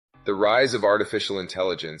The rise of artificial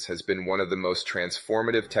intelligence has been one of the most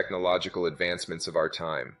transformative technological advancements of our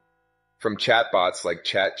time. From chatbots like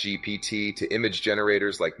ChatGPT to image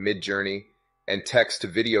generators like MidJourney and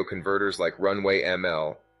text-to-video converters like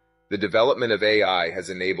RunwayML, the development of AI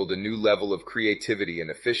has enabled a new level of creativity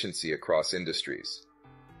and efficiency across industries.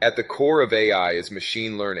 At the core of AI is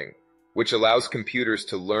machine learning, which allows computers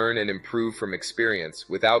to learn and improve from experience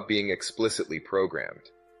without being explicitly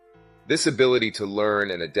programmed. This ability to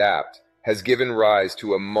learn and adapt has given rise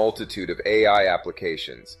to a multitude of AI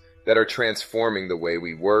applications that are transforming the way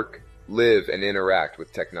we work, live, and interact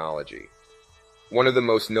with technology. One of the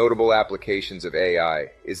most notable applications of AI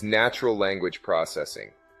is natural language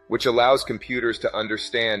processing, which allows computers to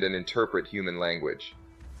understand and interpret human language.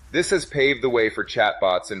 This has paved the way for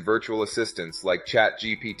chatbots and virtual assistants like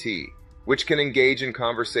ChatGPT, which can engage in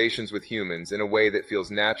conversations with humans in a way that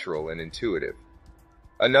feels natural and intuitive.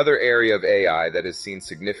 Another area of AI that has seen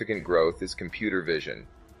significant growth is computer vision,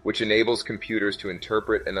 which enables computers to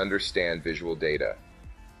interpret and understand visual data.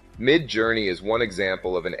 MidJourney is one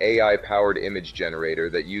example of an AI-powered image generator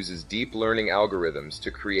that uses deep learning algorithms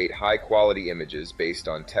to create high-quality images based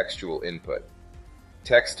on textual input.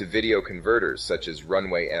 Text-to-video converters such as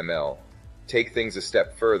RunwayML take things a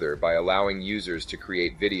step further by allowing users to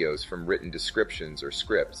create videos from written descriptions or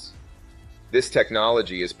scripts. This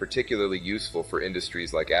technology is particularly useful for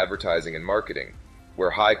industries like advertising and marketing,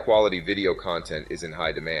 where high-quality video content is in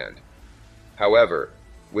high demand. However,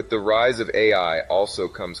 with the rise of AI also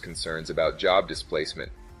comes concerns about job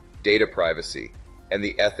displacement, data privacy, and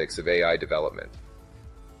the ethics of AI development.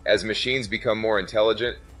 As machines become more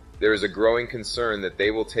intelligent, there is a growing concern that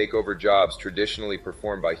they will take over jobs traditionally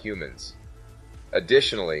performed by humans.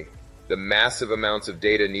 Additionally, the massive amounts of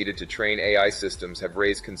data needed to train AI systems have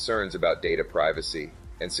raised concerns about data privacy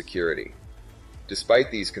and security.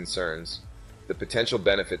 Despite these concerns, the potential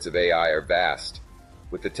benefits of AI are vast,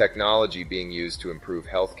 with the technology being used to improve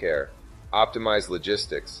healthcare, optimize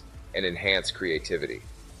logistics, and enhance creativity.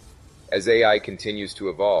 As AI continues to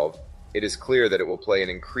evolve, it is clear that it will play an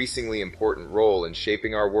increasingly important role in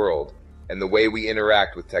shaping our world and the way we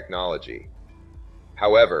interact with technology.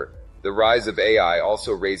 However, the rise of AI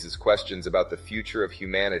also raises questions about the future of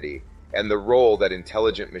humanity and the role that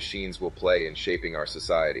intelligent machines will play in shaping our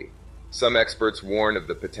society. Some experts warn of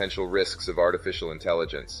the potential risks of artificial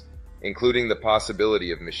intelligence, including the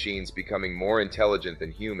possibility of machines becoming more intelligent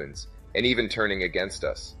than humans and even turning against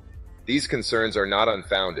us. These concerns are not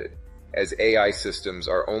unfounded, as AI systems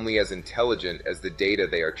are only as intelligent as the data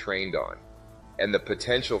they are trained on, and the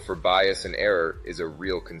potential for bias and error is a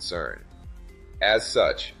real concern. As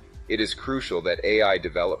such, it is crucial that AI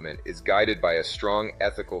development is guided by a strong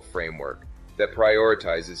ethical framework that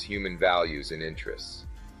prioritizes human values and interests.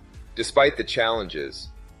 Despite the challenges,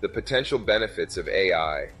 the potential benefits of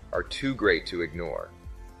AI are too great to ignore.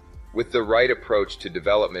 With the right approach to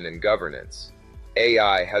development and governance,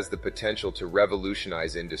 AI has the potential to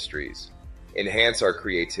revolutionize industries, enhance our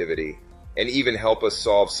creativity, and even help us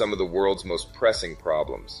solve some of the world's most pressing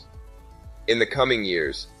problems. In the coming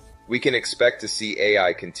years, we can expect to see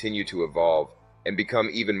AI continue to evolve and become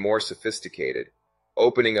even more sophisticated,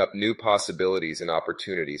 opening up new possibilities and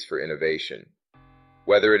opportunities for innovation.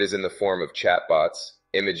 Whether it is in the form of chatbots,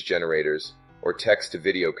 image generators, or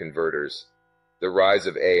text-to-video converters, the rise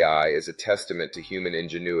of AI is a testament to human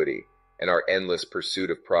ingenuity and our endless pursuit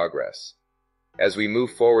of progress. As we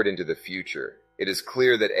move forward into the future, it is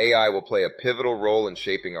clear that AI will play a pivotal role in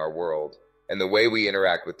shaping our world and the way we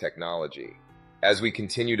interact with technology. As we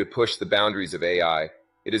continue to push the boundaries of AI,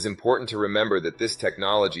 it is important to remember that this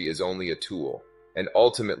technology is only a tool, and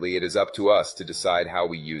ultimately it is up to us to decide how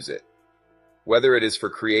we use it. Whether it is for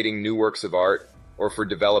creating new works of art or for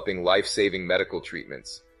developing life-saving medical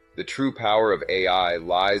treatments, the true power of AI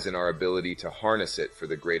lies in our ability to harness it for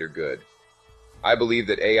the greater good. I believe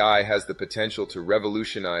that AI has the potential to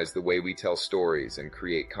revolutionize the way we tell stories and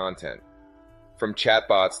create content. From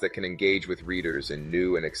chatbots that can engage with readers in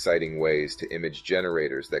new and exciting ways to image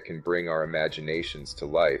generators that can bring our imaginations to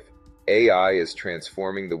life, AI is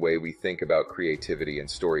transforming the way we think about creativity and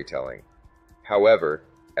storytelling. However,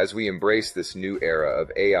 as we embrace this new era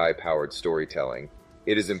of AI-powered storytelling,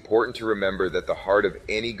 it is important to remember that the heart of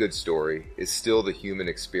any good story is still the human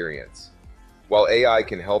experience. While AI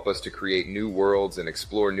can help us to create new worlds and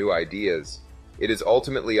explore new ideas, it is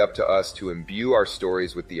ultimately up to us to imbue our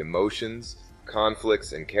stories with the emotions,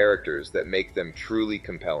 conflicts, and characters that make them truly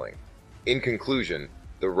compelling. In conclusion,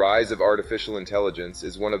 the rise of artificial intelligence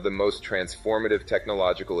is one of the most transformative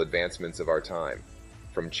technological advancements of our time.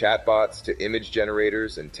 From chatbots to image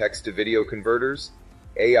generators and text-to-video converters,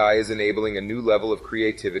 AI is enabling a new level of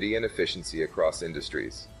creativity and efficiency across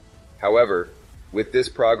industries. However, with this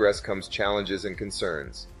progress comes challenges and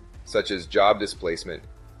concerns, such as job displacement,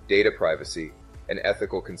 data privacy, and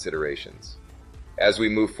ethical considerations. As we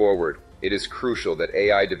move forward, it is crucial that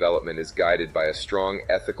AI development is guided by a strong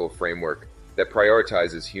ethical framework that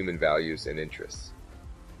prioritizes human values and interests.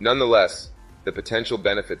 Nonetheless, the potential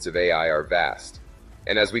benefits of AI are vast,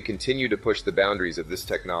 and as we continue to push the boundaries of this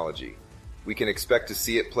technology, we can expect to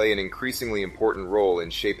see it play an increasingly important role in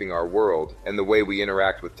shaping our world and the way we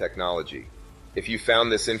interact with technology. If you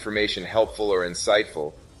found this information helpful or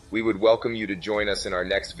insightful, we would welcome you to join us in our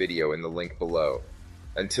next video in the link below.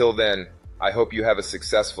 Until then, I hope you have a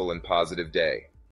successful and positive day.